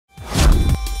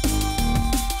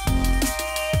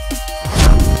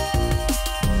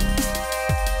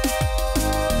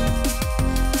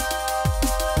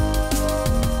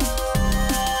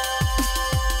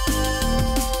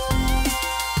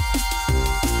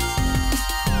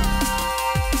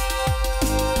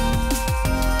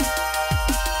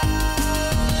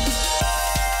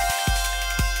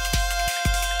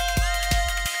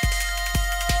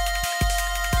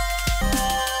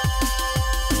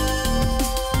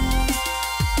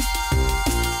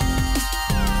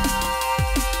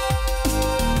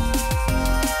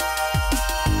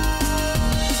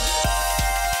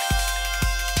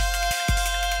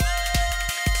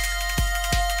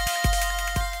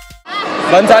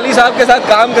बंसाली साहब के साथ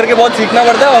काम करके बहुत सीखना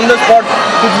पड़ता है, ऑन द स्पॉट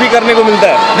कुछ भी करने को मिलता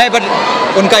है। नहीं, बट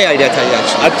उनका ही आइडिया था ये।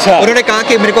 अच्छा, उन्होंने कहा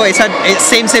कि मेरे को ऐसा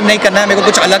सेम नहीं करना है, मेरे को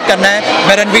कुछ अलग करना है,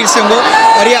 मैं रणवीर सिंह हूँ,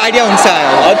 और ये आइडिया उनसे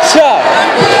आया। अच्छा,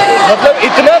 मतलब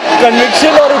इतना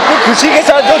कन्विक्शन और इतनी खुशी के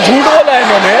साथ जो झूठ बोला है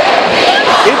इन्होंने,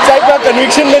 इस टाइप का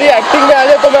कन्विक्शन मेरी एक्टिंग में आ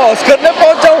जाए तो मैं ऑस्कर में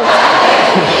पहुंच जाऊं।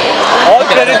 All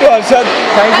credit to Arshad.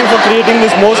 Thank you for creating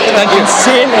this most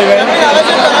insane event.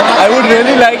 I would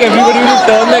really like everybody to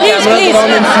turn their cameras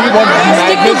around and see what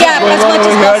madness is going on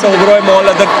over here at Oberoi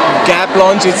Mall at the Gap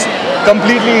launch. It's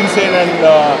completely insane, and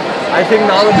I think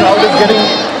now the crowd is getting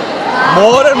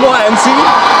more and more antsy.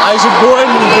 I should go and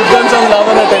give them some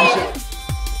love and attention.